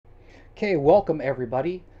Okay, welcome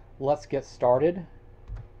everybody. Let's get started.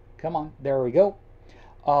 Come on, there we go.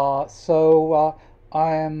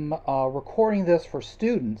 I'm recording this for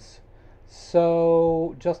students,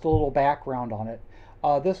 so just a little background on it.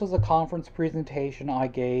 This was a conference presentation I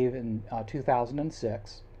gave in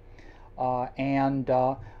 2006, and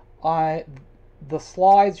the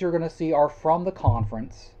slides you're going to see are from the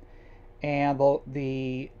conference, and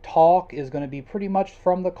the talk is going to be pretty much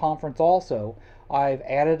from the conference also. I've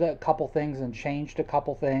added a couple things and changed a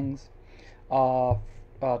couple things uh,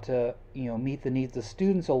 to meet the needs of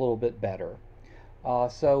students a little bit better.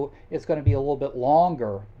 So it's going to be a little bit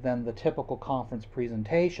longer than the typical conference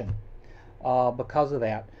presentation because of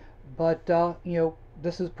that. But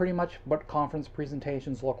this is pretty much what conference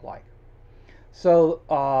presentations look like.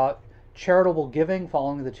 So charitable giving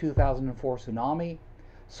following the 2004 tsunami,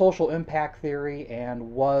 social impact theory,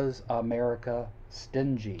 and was America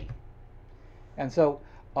stingy? And so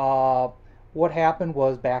what happened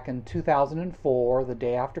was back in 2004, the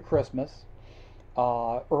day after Christmas,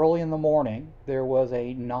 early in the morning, there was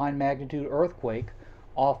a 9 magnitude earthquake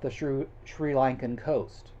off the Sri Lankan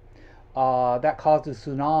coast. That caused a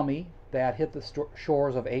tsunami that hit the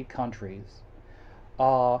shores of 8 countries.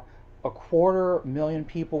 A 250,000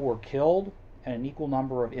 people were killed and an equal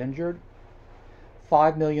number of injured.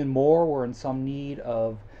 5 million more were in some need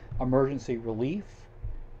of emergency relief.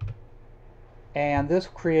 And this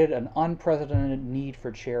created an unprecedented need for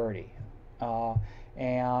charity.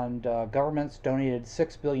 Governments donated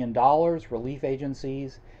 $6 billion, relief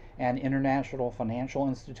agencies and international financial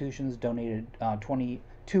institutions donated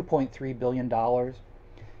 $2.3 billion,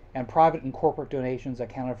 and private and corporate donations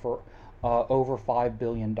accounted for over $5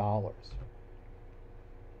 billion.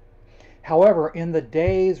 However, in the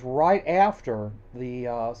days right after the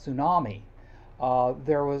tsunami,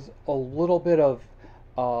 there was a little bit of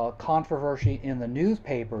controversy in the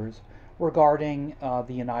newspapers regarding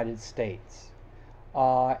the United States.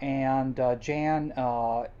 Jan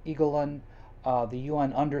Egeland, the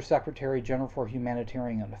UN Undersecretary General for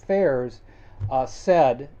Humanitarian Affairs,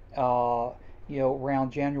 said,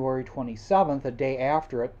 around January 27th, a day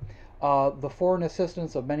after it, the foreign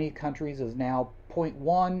assistance of many countries is now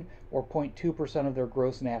 0.1 or 0.2% of their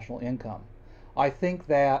gross national income. I think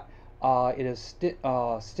that it is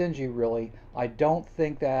stingy, really. I don't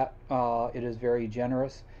think that it is very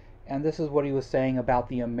generous. And this is what he was saying about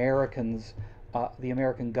the American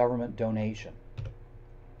government donation.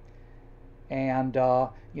 And this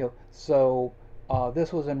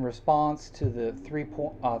was in response to the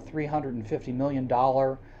 $350 million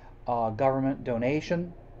government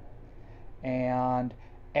donation. And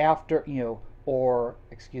after,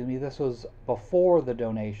 this was before the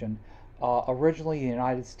donation. Originally, the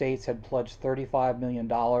United States had pledged $35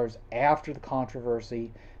 million. After the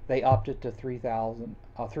controversy, they upped it to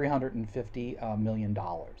 $350 million.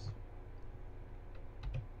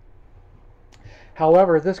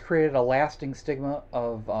 However, this created a lasting stigma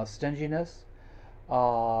of stinginess,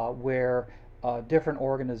 where different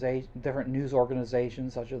news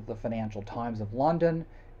organizations, such as the Financial Times of London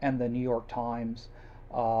and the New York Times,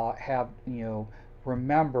 have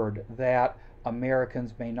remembered that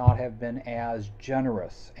Americans may not have been as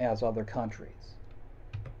generous as other countries.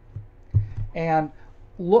 And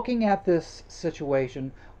looking at this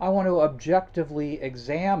situation, I want to objectively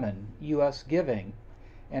examine U.S. giving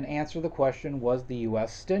and answer the question, was the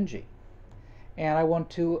U.S. stingy? And I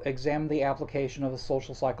want to examine the application of a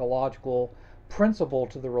social psychological principle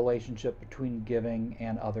to the relationship between giving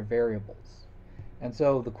and other variables. And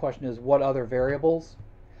so the question is, what other variables?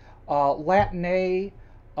 Latané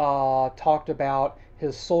talked about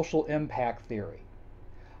his social impact theory.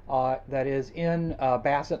 That is, in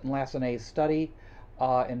Bassett and Lassané's study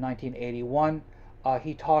in 1981,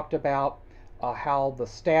 he talked about how the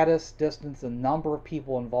status, distance, and number of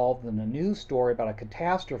people involved in a news story about a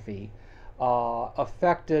catastrophe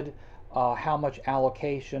affected how much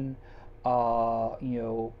allocation, how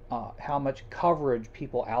much coverage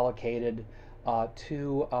people allocated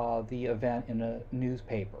to the event in a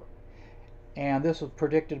newspaper. And this was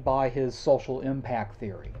predicted by his social impact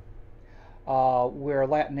theory, where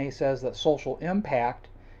Latané says that social impact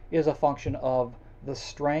is a function of the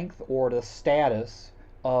strength or the status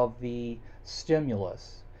of the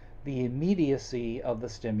stimulus, the immediacy of the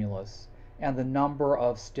stimulus, and the number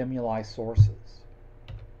of stimuli sources.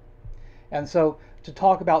 And so to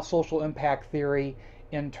talk about social impact theory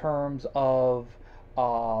in terms of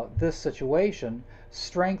this situation,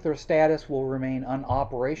 strength or status will remain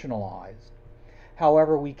unoperationalized.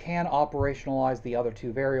 However, we can operationalize the other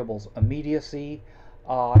two variables, immediacy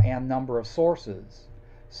and number of sources.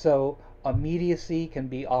 So Immediacy can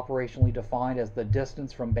be operationally defined as the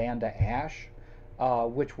distance from Banda Ash,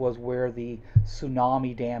 which was where the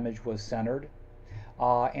tsunami damage was centered.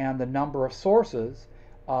 And the number of sources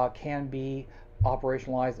can be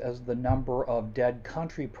operationalized as the number of dead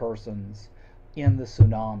country persons in the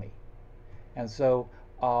tsunami. And so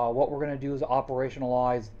what we're going to do is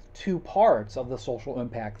operationalize two parts of the social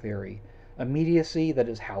impact theory. Immediacy, that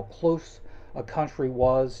is how close a country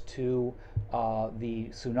was to the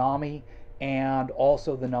tsunami, and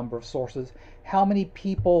also the number of sources. How many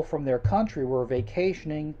people from their country were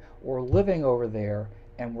vacationing or living over there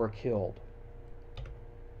and were killed?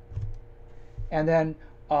 And then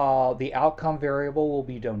the outcome variable will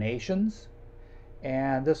be donations.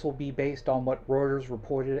 And this will be based on what Reuters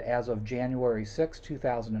reported as of January 6,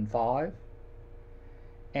 2005.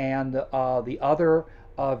 And the other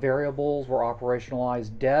variables were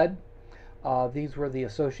operationalized dead. These were the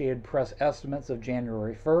Associated Press estimates of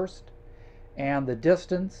January 1st. And the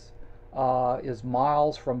distance is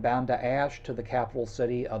miles from Banda Ash to the capital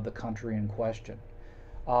city of the country in question,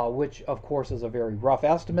 which of course is a very rough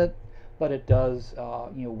estimate, but it does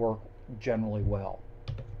work generally well.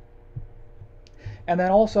 And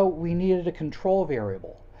then also we needed a control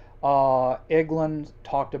variable. Eglin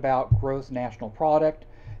talked about gross national product,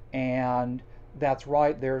 and that's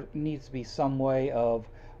right, there needs to be some way of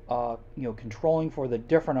controlling for the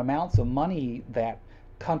different amounts of money that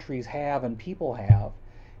countries have and people have.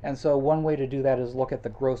 And so one way to do that is look at the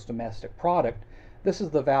gross domestic product. This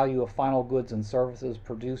is the value of final goods and services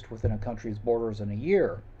produced within a country's borders in a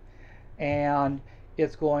year. And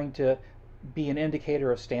it's going to be an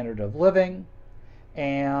indicator of standard of living,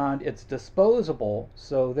 and it's disposable,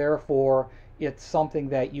 so therefore it's something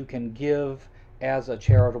that you can give as a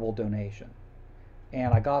charitable donation.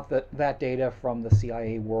 And I got that data from the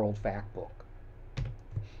CIA World Factbook.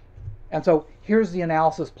 And so here's the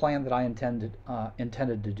analysis plan that I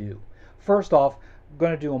intended to do. First off, I'm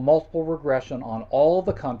going to do a multiple regression on all of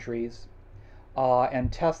the countries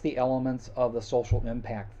and test the elements of the social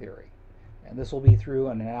impact theory. And this will be through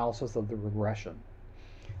an analysis of the regression.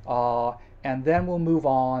 And then we'll move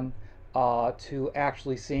on to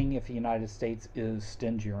actually seeing if the United States is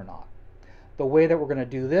stingy or not. The way that we're going to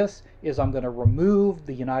do this is I'm going to remove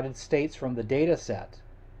the United States from the data set,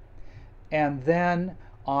 and then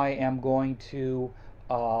I am going to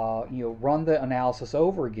run the analysis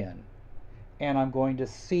over again, and I'm going to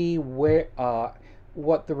see where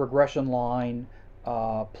what the regression line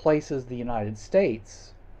places the United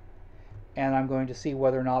States, and I'm going to see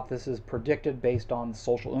whether or not this is predicted based on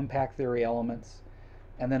social impact theory elements,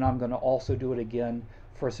 and then I'm going to also do it again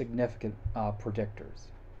for significant predictors.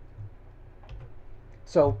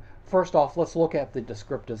 So first off, let's look at the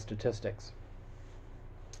descriptive statistics.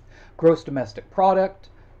 Gross domestic product,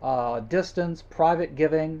 distance, private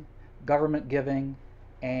giving, government giving,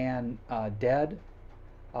 and dead.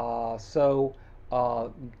 Gross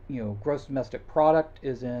domestic product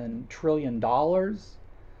is in $1 trillion.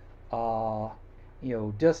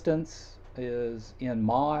 Distance is in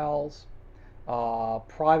miles.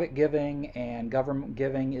 Private giving and government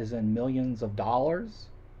giving is in millions of dollars.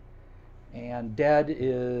 And dead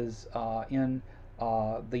is in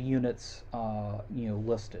the units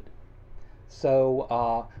listed.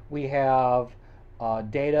 So we have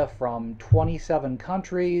data from 27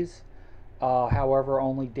 countries, however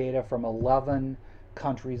only data from 11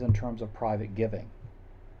 countries in terms of private giving.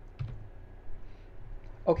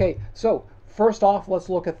 Okay, so first off, let's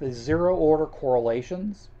look at the zero order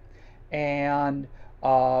correlations, and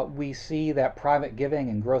we see that private giving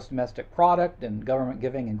and gross domestic product and government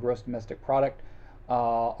giving and gross domestic product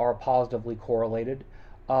are positively correlated.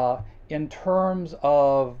 In terms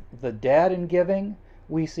of the dead in giving,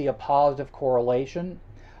 we see a positive correlation,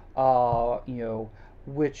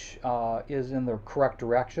 which is in the correct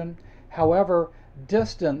direction. However,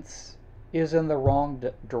 distance is in the wrong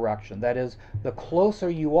direction. That is, the closer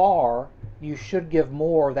you are, you should give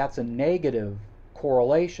more. That's a negative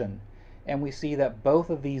correlation. And we see that both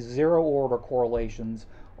of these zero order correlations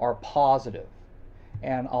are positive.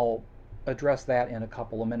 And I'll address that in a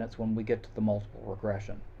couple of minutes when we get to the multiple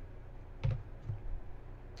regression.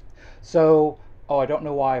 So, I don't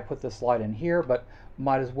know why I put this slide in here, but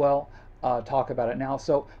might as well talk about it now.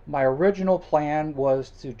 So my original plan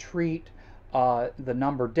was to treat the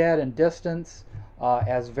number dead and distance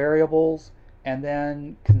as variables, and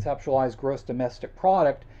then conceptualize gross domestic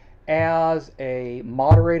product as a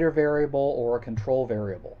moderator variable or a control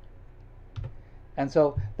variable. And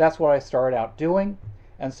so that's what I started out doing.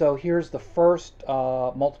 And so here's the first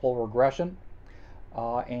multiple regression.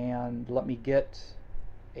 And let me get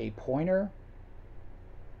a pointer.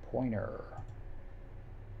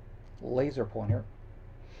 laser pointer.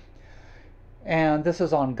 And this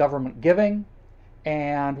is on government giving.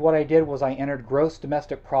 And what I did was I entered gross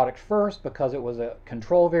domestic product first because it was a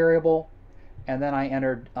control variable. And then I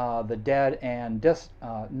entered the dead and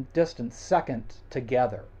distance second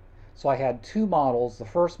together. So I had two models. The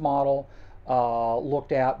first model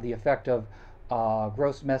looked at the effect of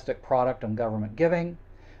gross domestic product on government giving.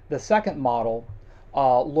 The second model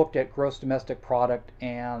looked at gross domestic product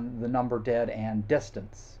and the number dead and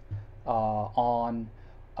distance on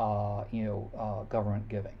government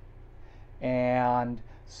giving. And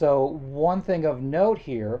so one thing of note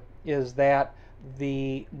here is that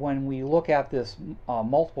when we look at this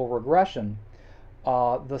multiple regression,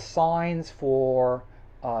 the signs for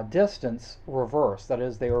distance reverse. That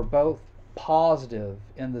is, they were both positive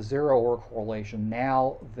in the zero-order correlation.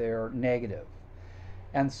 Now they're negative.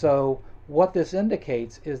 And so what this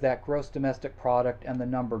indicates is that gross domestic product and the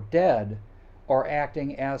number dead are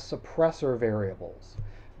acting as suppressor variables.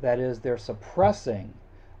 That is, they're suppressing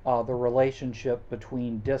the relationship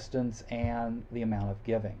between distance and the amount of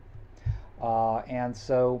giving. And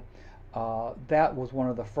so that was one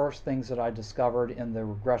of the first things that I discovered in the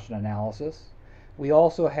regression analysis. We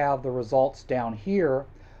also have the results down here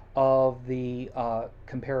of the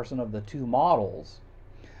comparison of the two models.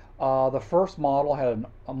 The first model had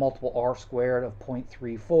a multiple R squared of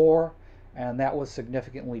 0.34, and that was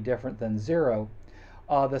significantly different than 0.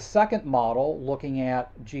 The second model, looking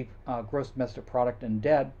at gross domestic product and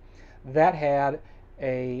dead, that had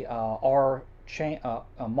a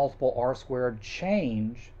multiple R squared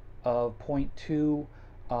change of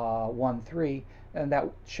 0.213, and that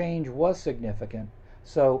change was significant.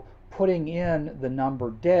 So putting in the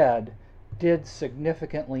number dead did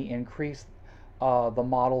significantly increase the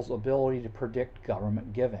model's ability to predict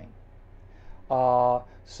government giving.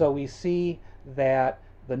 So we see that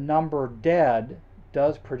the number dead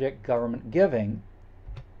does predict government giving.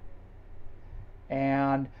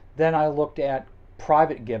 And then I looked at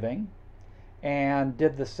private giving and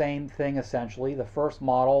did the same thing essentially. The first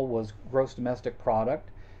model was gross domestic product.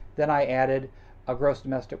 Then I added a gross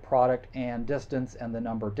domestic product and distance and the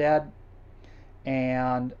number dead.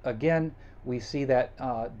 And again, we see that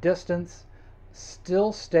distance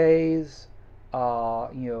still stays,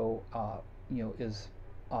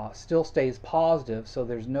 still stays positive. So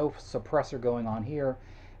there's no suppressor going on here.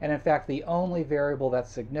 And in fact, the only variable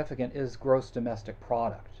that's significant is gross domestic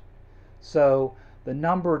product. So the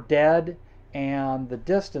number dead and the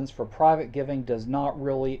distance for private giving does not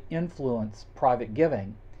really influence private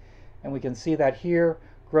giving. And we can see that here,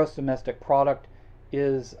 gross domestic product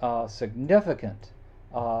is a significant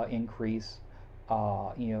increase,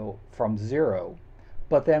 from 0.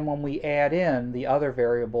 But then when we add in the other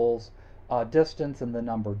variables, distance and the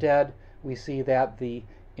number dead, we see that the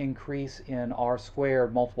increase in R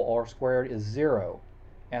squared, multiple R squared, is 0.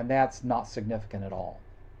 And that's not significant at all.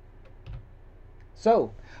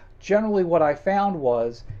 So generally what I found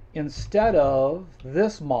was, instead of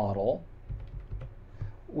this model,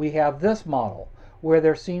 we have this model where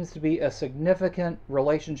there seems to be a significant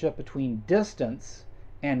relationship between distance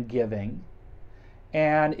and giving,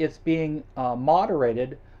 and it's being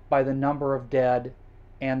moderated by the number of dead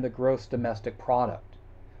and the gross domestic product.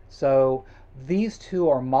 So these two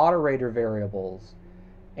are moderator variables,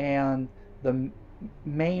 and the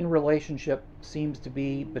main relationship seems to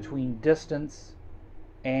be between distance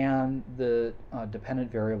and the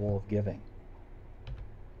dependent variable of giving.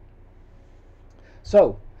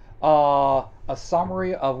 So a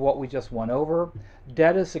summary of what we just went over.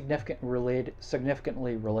 Debt is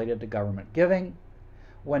significantly related to government giving.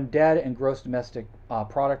 When debt and gross domestic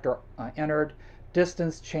product are entered,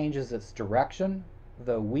 distance changes its direction,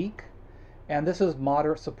 though weak. And this is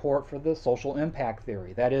moderate support for the social impact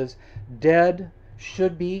theory. That is, debt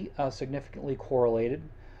should be significantly correlated,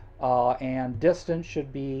 and distance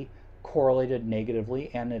should be correlated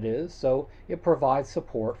negatively, and it is. So it provides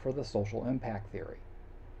support for the social impact theory.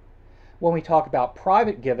 When we talk about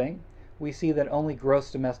private giving, we see that only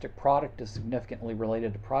gross domestic product is significantly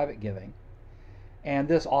related to private giving. And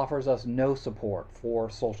this offers us no support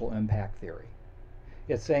for social impact theory.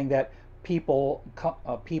 It's saying that people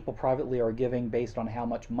privately are giving based on how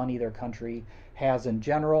much money their country has in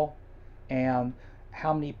general, and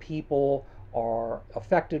how many people are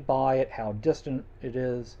affected by it, how distant it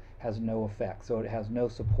is, has no effect. So it has no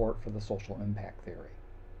support for the social impact theory.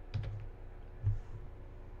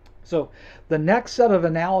 So the next set of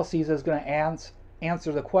analyses is going to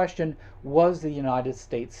answer the question, was the United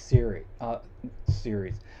States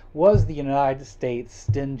was the United States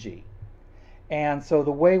stingy? And so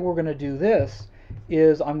the way we're going to do this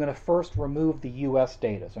is I'm going to first remove the US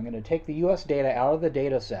data. So I'm going to take the US data out of the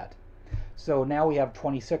data set, So now we have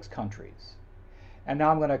 26 countries. And now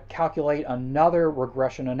I'm going to calculate another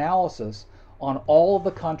regression analysis on all of the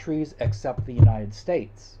countries except the United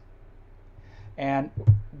States. And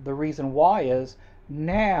the reason why is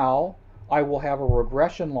now I will have a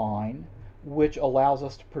regression line which allows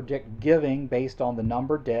us to predict giving based on the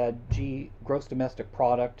number dead, G, gross domestic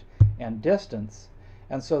product, and distance.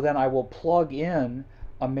 And so then I will plug in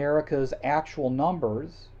America's actual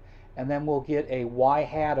numbers, and then we'll get a y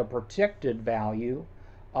hat, a predicted value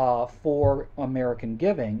for American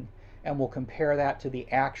giving, and we'll compare that to the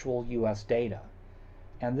actual US data.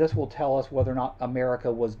 And this will tell us whether or not America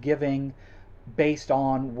was giving based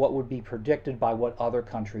on what would be predicted by what other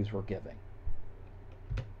countries were giving.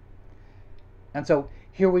 And so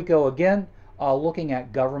here we go again, looking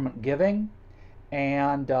at government giving.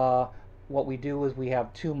 And what we do is we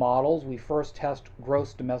have two models. We first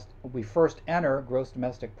enter gross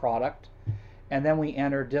domestic product, and then we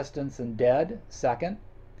enter distance and dead second.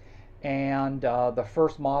 And the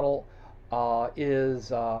first model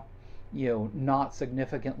is not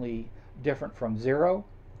significantly different from zero.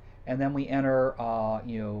 And then we enter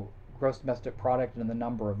gross domestic product and the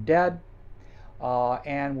number of dead,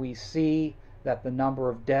 and we see that the number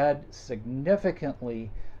of dead is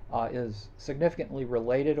significantly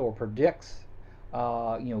related or predicts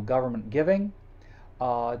government giving.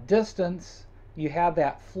 Distance, you have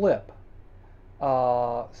that flip.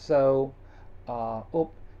 You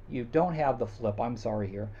don't have the flip, I'm sorry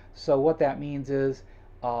here. So what that means is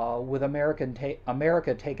with America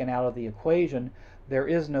taken out of the equation, there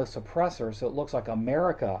is no suppressor, so it looks like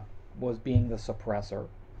America was being the suppressor.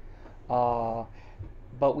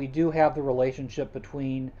 But we do have the relationship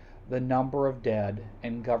between the number of dead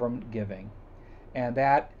and government giving. And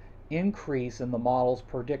that increase in the model's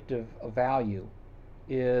predictive value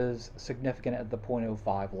is significant at the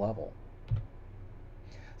 0.05 level.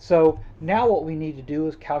 So now what we need to do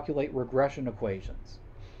is calculate regression equations.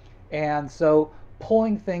 And so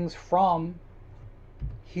pulling things from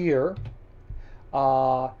here,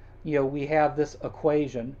 we have this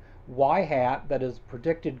equation, y hat, that is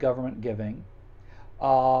predicted government giving,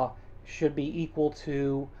 should be equal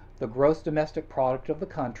to the gross domestic product of the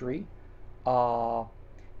country, times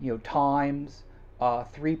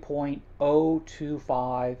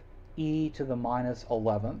 3.025 e to the minus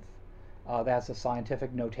 11th. That's a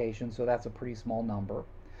scientific notation, so that's a pretty small number.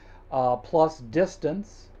 Plus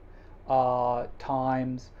distance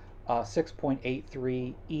times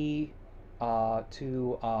 6.83 e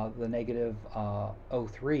to the negative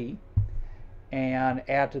 0.03, and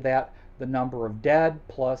add to that the number of dead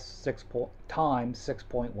plus 6 times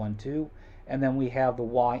 6.12, and then we have the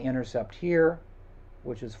y-intercept here,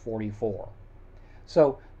 which is 44.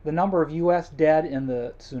 So the number of U.S. dead in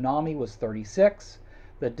the tsunami was 36.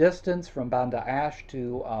 The distance from Banda Ash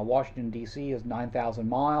to Washington, D.C. is 9,000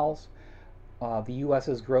 miles. The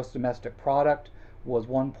U.S.'s gross domestic product was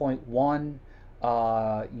 $1.1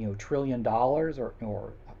 trillion,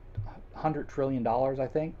 or $100 trillion, I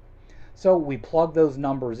think. So we plug those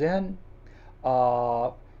numbers in.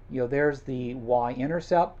 There's the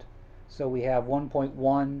y-intercept. So we have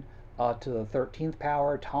 1.1 to the 13th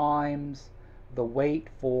power times the weight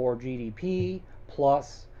for GDP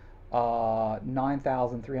plus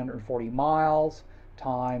 9,340 miles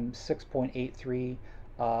times 6.83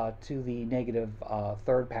 to the negative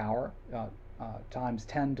third power times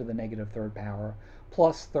 10 to the negative third power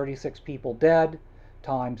plus 36 people dead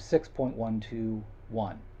times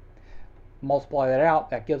 6.121. Multiply that out,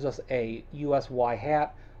 that gives us a US Y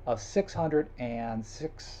hat of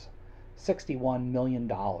 $661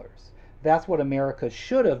 million. That's what America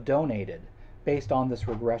should have donated based on this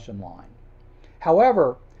regression line.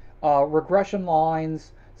 However, regression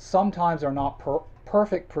lines sometimes are not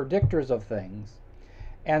perfect predictors of things.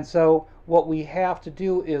 And so what we have to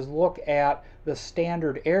do is look at the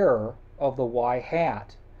standard error of the Y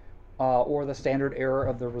hat or the standard error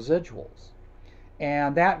of the residuals.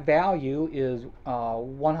 And that value is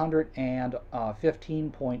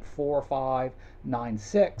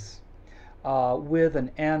 115.4596. With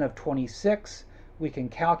an N of 26, we can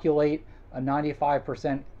calculate a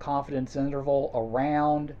 95% confidence interval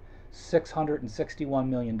around $661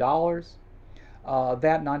 million. That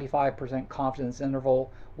 95% confidence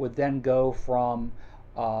interval would then go from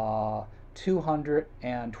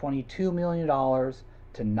 $222 million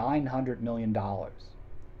to $900 million.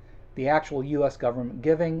 The actual U.S. government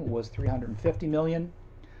giving was $350 million.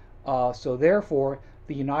 So therefore,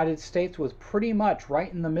 the United States was pretty much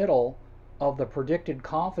right in the middle of the predicted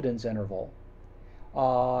confidence interval.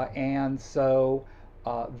 And so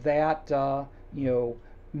that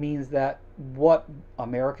means that what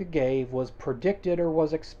America gave was predicted or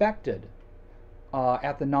was expected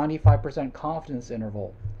at the 95% confidence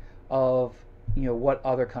interval of what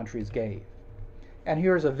other countries gave. And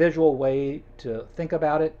here's a visual way to think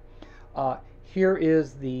about it. Here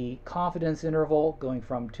is the confidence interval going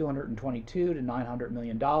from 222 to $900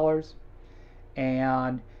 million.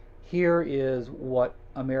 And here is what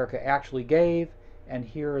America actually gave, and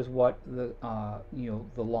here is what the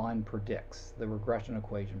line predicts, the regression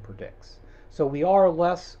equation predicts. So we are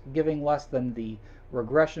giving less than the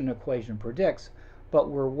regression equation predicts, but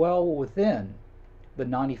we're well within the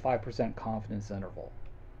 95% confidence interval.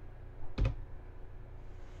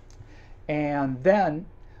 And then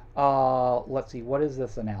let's see, what is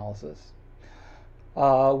this analysis?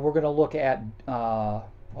 We're going to look at,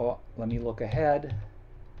 let me look ahead.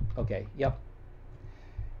 Okay, yep.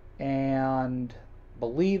 And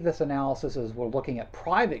believe this analysis is we're looking at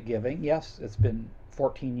private giving. Yes, it's been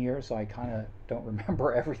 14 years, so I kind of don't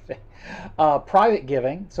remember everything. Private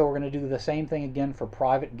giving, so we're going to do the same thing again for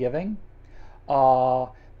private giving.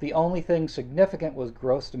 The only thing significant was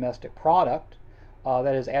gross domestic product.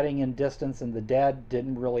 That is, adding in distance and the dead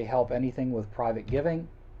didn't really help anything with private giving.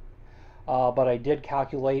 But I did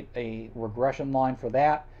calculate a regression line for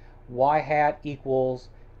that. Y hat equals,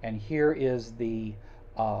 and here is the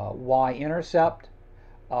y-intercept.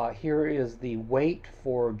 Here is the weight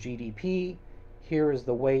for GDP. Here is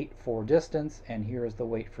the weight for distance, and here is the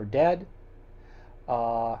weight for dead.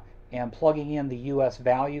 And plugging in the US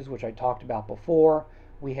values, which I talked about before,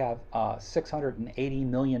 we have $680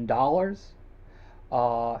 million.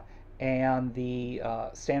 And the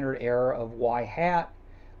standard error of y hat,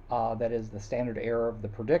 that is the standard error of the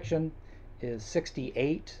prediction, is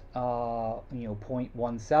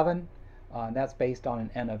 68.17, and that's based on an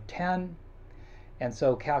n of 10. And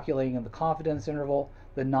so calculating the confidence interval,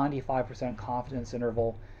 the 95% confidence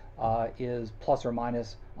interval is plus or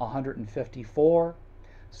minus 154.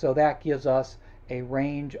 So that gives us a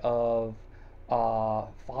range of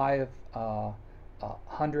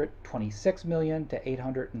 526 million to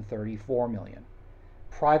 834 million.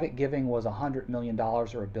 Private giving was $100 million or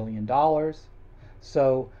 $1 billion.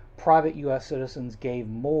 So private U.S. citizens gave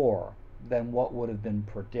more than what would have been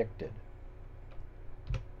predicted.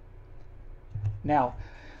 Now,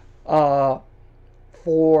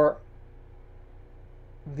 for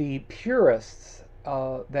the purists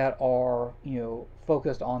that are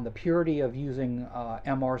focused on the purity of using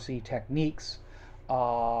MRC techniques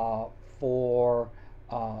for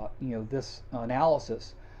this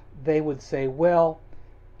analysis, they would say, well,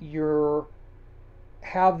 you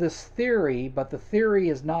have this theory, but the theory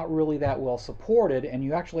is not really that well supported, and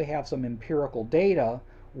you actually have some empirical data.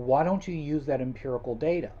 Why don't you use that empirical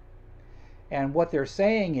data? And what they're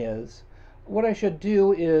saying is, what I should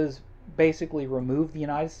do is basically remove the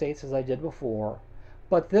United States as I did before,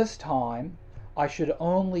 but this time I should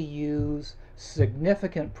only use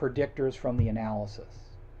significant predictors from the analysis.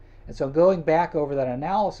 And so going back over that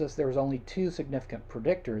analysis, there was only two significant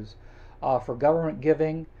predictors. For government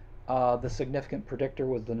giving, the significant predictor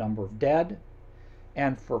was the number of dead,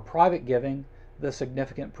 and for private giving, the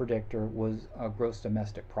significant predictor was gross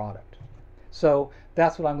domestic product. So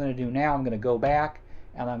that's what I'm going to do now. I'm going to go back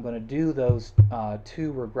and I'm going to do those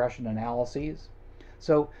two regression analyses.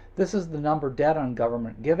 So this is the number dead on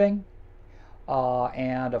government giving,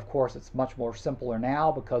 and of course it's much more simpler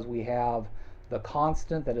now because we have the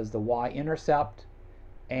constant, that is the y-intercept,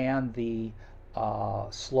 and the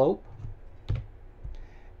slope.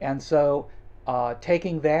 And so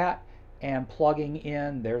taking that and plugging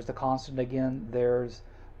in, there's the constant again, there's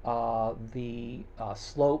the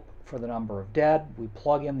slope for the number of dead. We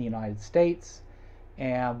plug in the United States,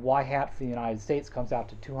 and y hat for the United States comes out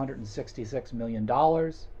to $266 million.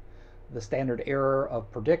 The standard error of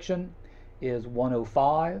prediction is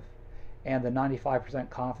 105, and the 95%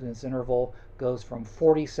 confidence interval goes from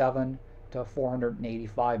 47 to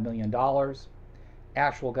 $485 million.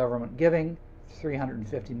 Actual government giving,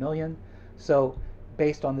 350 million. So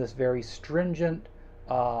based on this very stringent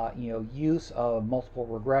use of multiple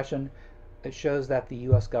regression, it shows that the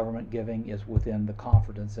U.S. government giving is within the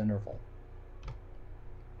confidence interval.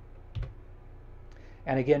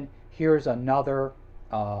 And again, here's another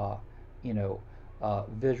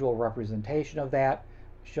visual representation of that,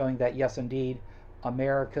 showing that yes, indeed,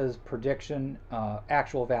 America's prediction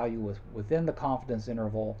actual value was within the confidence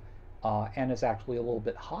interval, and is actually a little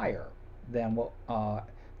bit higher than what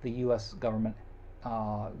the U.S. government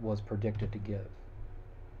was predicted to give.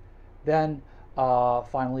 Then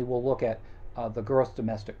finally we'll look at the gross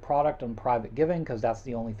domestic product on private giving, because that's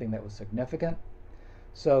the only thing that was significant.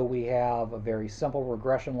 So we have a very simple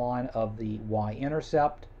regression line of the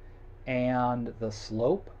y-intercept and the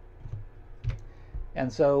slope.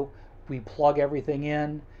 And so we plug everything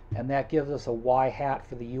in, and that gives us a y hat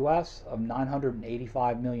for the US of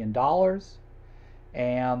 $985 million.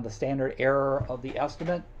 And the standard error of the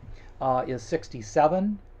estimate is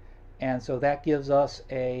 67. And so that gives us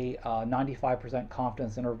a 95%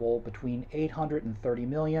 confidence interval between 830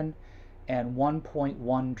 million and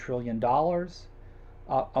 $1.1 trillion,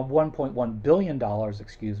 $1.1 billion,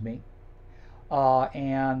 excuse me.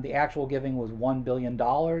 And the actual giving was $1 billion.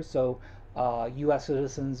 So U.S.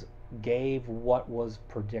 citizens gave what was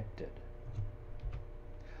predicted.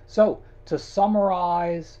 So to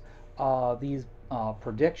summarize these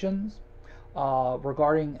predictions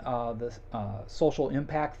regarding the social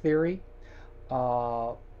impact theory,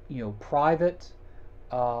 private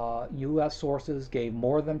U.S. sources gave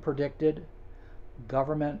more than predicted.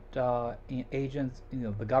 Government agents,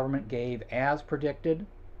 the government gave as predicted.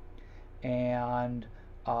 And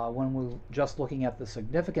when we're just looking at the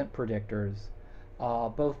significant predictors,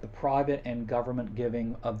 both the private and government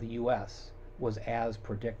giving of the U.S. was as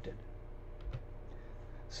predicted.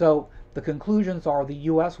 So the conclusions are the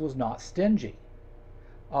U.S. was not stingy.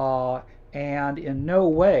 And in no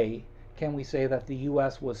way can we say that the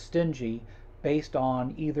U.S. was stingy based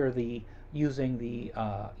on either using the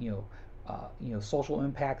social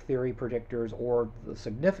impact theory predictors or the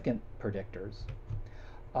significant predictors.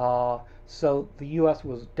 So the U.S.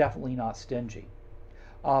 was definitely not stingy.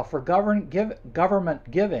 For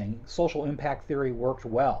government giving, social impact theory worked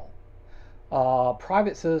well.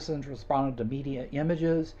 Private citizens responded to media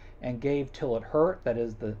images and gave till it hurt. That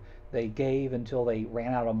is, they gave until they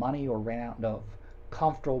ran out of money or ran out of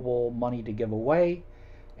comfortable money to give away,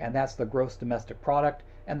 and that's the gross domestic product,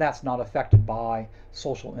 and that's not affected by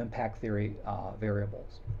social impact theory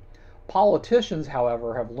variables. Politicians,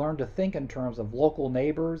 however, have learned to think in terms of local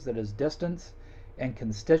neighbors, that is distance, and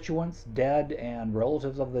constituents, dead and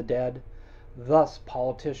relatives of the dead. Thus,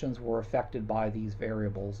 politicians were affected by these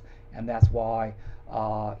variables, and that's why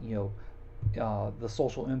the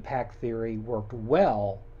social impact theory worked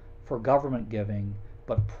well for government giving,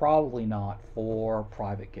 but probably not for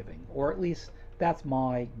private giving, or at least that's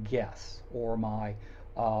my guess, or my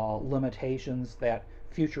limitations that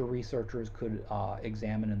future researchers could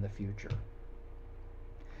examine in the future.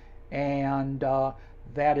 And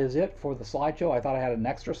that is it for the slideshow. I thought I had an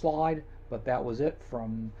extra slide, but that was it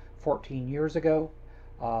from 14 years ago.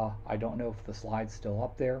 I don't know if the slide's still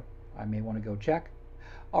up there. I may want to go check.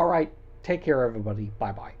 All right, take care, everybody.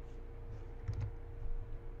 Bye-bye.